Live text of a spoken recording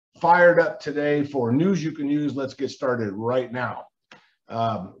fired up today for news you can use. Let's get started right now.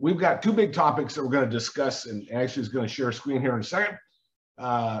 We've got two big topics that we're going to discuss, and Ashley's going to share a screen here in a second.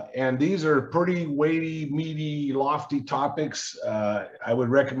 And these are pretty weighty, meaty, lofty topics. I would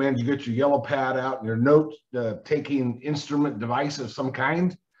recommend you get your yellow pad out and your note-taking instrument device of some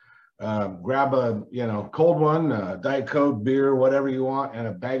kind. Grab a cold one, Diet Coke, beer, whatever you want, and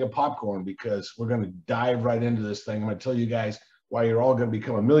a bag of popcorn, because we're going to dive right into this thing. I'm going to tell you guys why you're all going to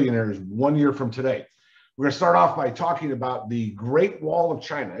become a millionaires 1 year from today. We're going to start off by talking about the Great Wall of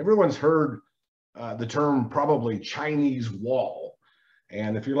China. Everyone's heard the term probably Chinese Wall.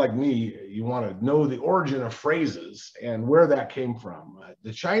 And if you're like me, you want to know the origin of phrases and where that came from.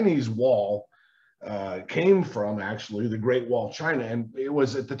 The Chinese Wall came from actually the Great Wall of China. And it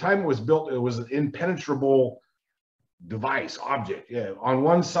was, at the time it was built, it was an impenetrable device, object. Yeah. On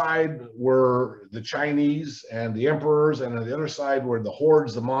one side were the Chinese and the emperors, and on the other side were the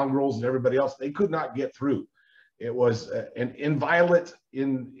hordes, the Mongols, and everybody else. They could not get through. It was an inviolate,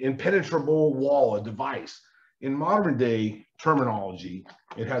 impenetrable wall, a device. In modern day terminology,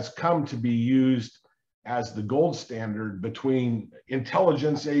 it has come to be used as the gold standard between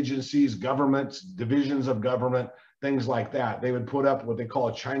intelligence agencies, governments, divisions of government, things like that. They would put up what they call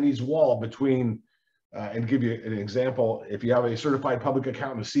a Chinese wall between, and give you an example, if you have a certified public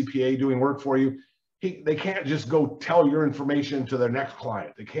accountant, a CPA doing work for you, they can't just go tell your information to their next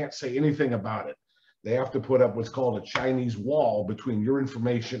client. They can't say anything about it. They have to put up what's called a Chinese wall between your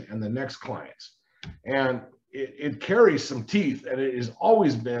information and the next clients. And it carries some teeth, and it has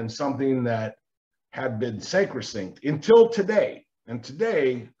always been something that had been sacrosanct until today. And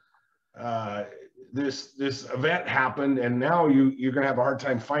today, this event happened, and now you're going to have a hard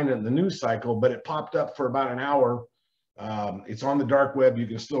time finding it in the news cycle, but it popped up for about an hour. It's on the dark web. You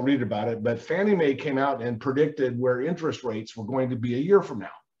can still read about it. But Fannie Mae came out and predicted where interest rates were going to be a year from now.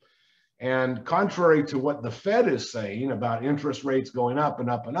 And contrary to what the Fed is saying about interest rates going up and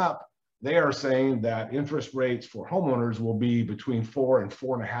up and up, they are saying that interest rates for homeowners will be between 4 and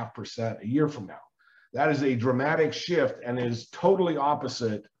 4.5% a year from now. That is a dramatic shift and is totally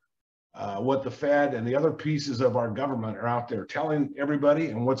opposite what the Fed and the other pieces of our government are out there telling everybody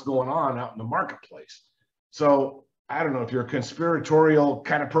and what's going on out in the marketplace. So I don't know if you're a conspiratorial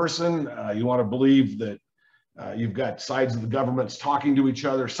kind of person, you want to believe that you've got sides of the governments talking to each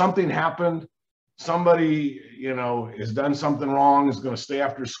other. Something happened. Somebody, has done something wrong, is going to stay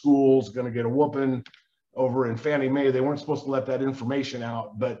after school, is going to get a whooping over in Fannie Mae. They weren't supposed to let that information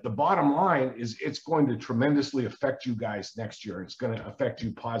out. But the bottom line is it's going to tremendously affect you guys next year. It's going to affect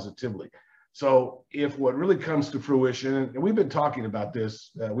you positively. So if what really comes to fruition, and we've been talking about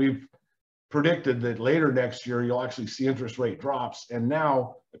this, we've predicted that later next year, you'll actually see interest rate drops. And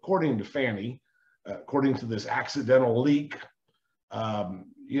now, according to Fannie, according to this accidental leak,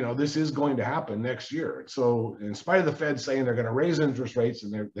 this is going to happen next year. So in spite of the Fed saying they're going to raise interest rates,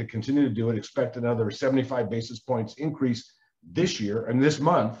 and they continue to do it, expect another 75 basis points increase this year and this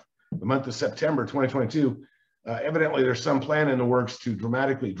month, the month of September 2022, evidently there's some plan in the works to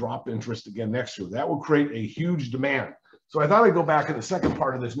dramatically drop interest again next year. That will create a huge demand. So I thought I'd go back in the second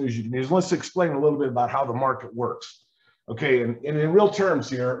part of this news you can use. Let's explain a little bit about how the market works. Okay, and in real terms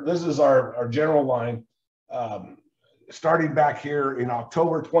here, this is our general line. Starting back here in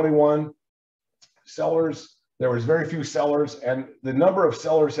October 21, sellers, there was very few sellers, and the number of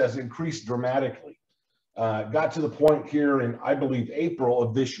sellers has increased dramatically. Got to the point here in, I believe, April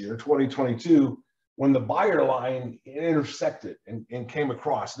of this year, 2022, when the buyer line intersected and came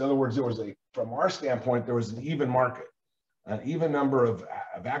across. In other words, from our standpoint, there was an even market, an even number of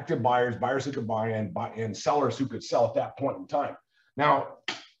active buyers who could buy and sellers who could sell at that point in time. Now,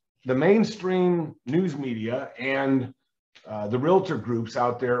 the mainstream news media and the realtor groups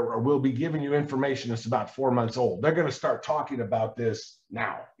out there will be giving you information that's about 4 months old. They're going to start talking about this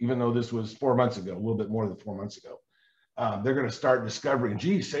now, even though this was 4 months ago, a little bit more than 4 months ago. They're going to start discovering,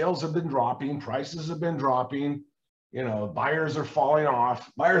 gee, sales have been dropping, prices have been dropping, buyers are falling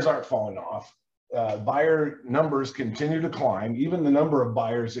off. Buyers aren't falling off. Buyer numbers continue to climb. Even the number of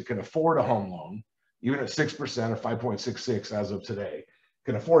buyers that can afford a home loan, even at 6% or 5.66 as of today,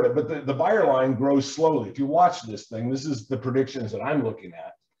 can afford it. But the buyer line grows slowly. If you watch this thing, this is the predictions that I'm looking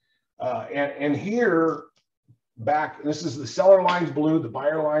at. And here, this is the seller line's blue, the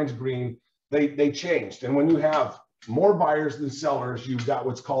buyer line's green. They changed. And when you have more buyers than sellers, you've got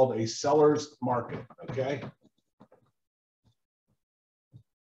what's called a seller's market, okay?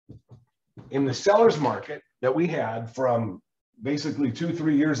 In the seller's market that we had from basically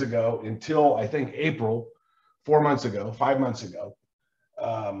 2-3 years ago until I think April, 4 months ago, 5 months ago,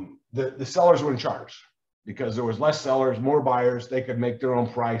 the sellers were in charge. because there was less sellers, more buyers. They could make their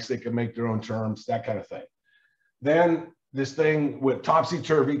own price. They could make their own terms, that kind of thing. Then this thing went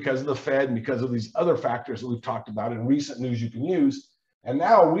topsy-turvy because of the Fed and because of these other factors that we've talked about in recent news you can use. And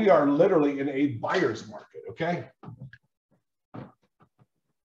now we are literally in a buyer's market, okay?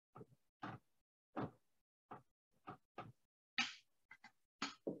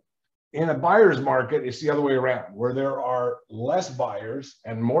 In a buyer's market, it's the other way around, where there are less buyers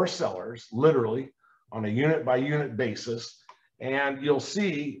and more sellers, literally, on a unit-by-unit basis. And you'll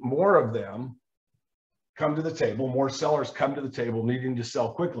see more of them come to the table, more sellers come to the table needing to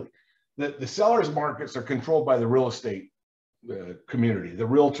sell quickly. The sellers' markets are controlled by the real estate community, the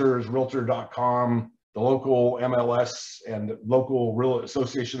realtors, realtor.com, the local MLS, and the local real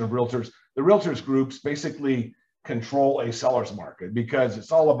association of realtors. The realtors groups basically control a seller's market because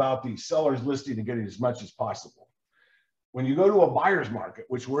it's all about the sellers listing and getting as much as possible. When you go to a buyer's market,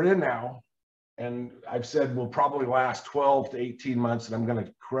 which we're in now, and I've said will probably last 12 to 18 months, and I'm going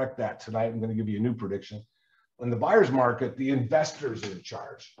to correct that tonight. I'm going to give you a new prediction. In the buyer's market, the investors are in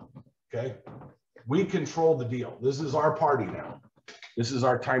charge, okay? We control the deal. This is our party now. This is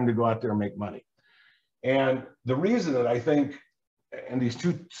our time to go out there and make money. And the reason that I think, and these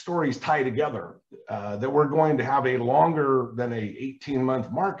two stories tie together, that we're going to have a longer than a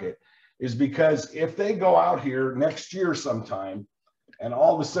 18-month market is because if they go out here next year sometime and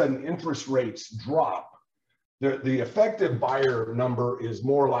all of a sudden interest rates drop, the effective buyer number is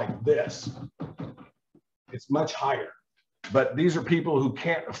more like this. It's much higher. But these are people who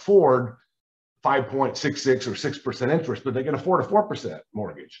can't afford 5.66 or 6% interest, but they can afford a 4%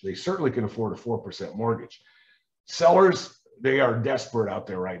 mortgage. They certainly can afford a 4% mortgage. Sellers, they are desperate out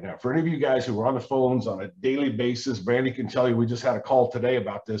there right now. For any of you guys who are on the phones on a daily basis, Brandy can tell you, we just had a call today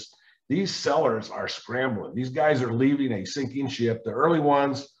about this. These sellers are scrambling. These guys are leaving a sinking ship. The early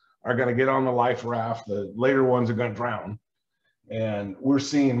ones are going to get on the life raft. The later ones are going to drown. And we're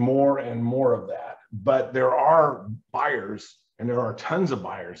seeing more and more of that. But there are buyers, and there are tons of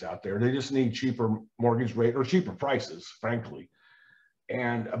buyers out there. They just need cheaper mortgage rate or cheaper prices, frankly.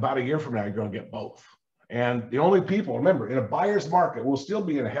 And about a year from now, you're going to get both. And the only people, remember, in a buyer's market, we'll still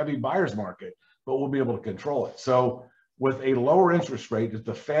be in a heavy buyer's market, but we'll be able to control it. So with a lower interest rate, if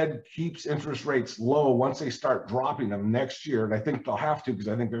the Fed keeps interest rates low, once they start dropping them next year, and I think they'll have to because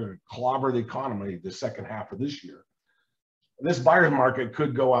I think they're going to clobber the economy the second half of this year, this buyer's market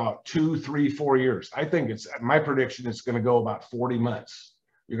could go out 2, 3, 4 years. I think it's, my prediction, it's going to go about 40 months.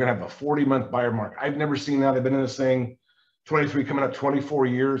 You're going to have a 40-month buyer market. I've never seen that. I've been in this thing 23, coming up 24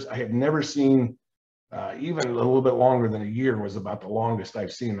 years. I have never seen even a little bit longer than a year was about the longest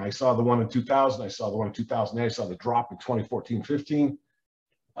I've seen. I saw the one in 2000. I saw the one in 2008. I saw the drop in 2014, 15.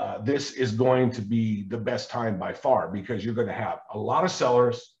 This is going to be the best time by far because you're going to have a lot of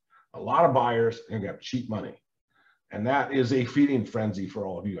sellers, a lot of buyers, and you have cheap money. And that is a feeding frenzy for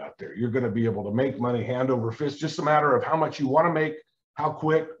all of you out there. You're going to be able to make money hand over fist. Just a matter of how much you want to make, how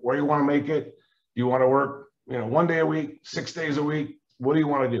quick, where you want to make it. Do you want to work, 1 day a week, 6 days a week? What do you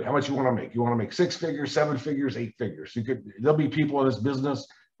want to do? How much you want to make? You want to make 6 figures, 7 figures, 8 figures. There'll be people in this business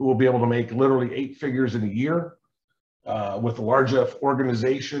who will be able to make literally 8 figures in a year with a large enough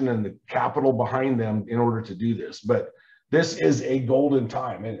organization and the capital behind them in order to do this. But this is a golden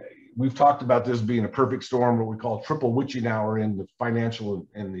time. And we've talked about this being a perfect storm, what we call triple witching hour in the financial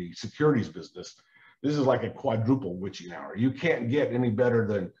and the securities business. This is like a quadruple witching hour. You can't get any better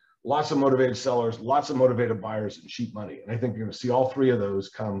than lots of motivated sellers, lots of motivated buyers, and cheap money. And I think you're going to see all three of those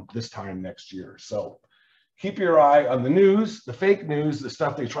come this time next year. So keep your eye on the news, the fake news, the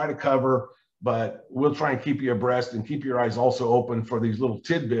stuff they try to cover, but we'll try and keep you abreast and keep your eyes also open for these little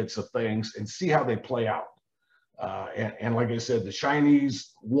tidbits of things and see how they play out. And like I said, the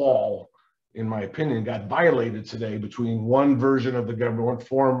Chinese wall, in my opinion, got violated today between one version of the government,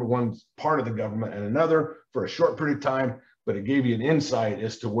 one part of the government and another for a short period of time, but it gave you an insight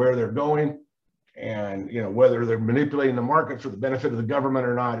as to where they're going. And, whether they're manipulating the market for the benefit of the government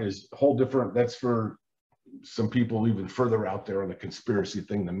or not is a whole different, that's for some people even further out there on the conspiracy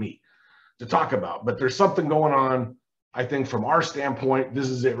thing than me to talk about. But there's something going on. I think from our standpoint, this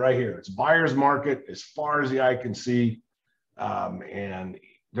is it right here. It's buyer's market as far as the eye can see. And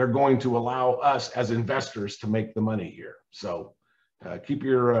they're going to allow us as investors to make the money here. So keep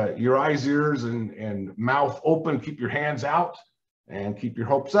your eyes, ears, and mouth open. Keep your hands out and keep your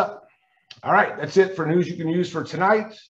hopes up. All right, that's it for news you can use for tonight.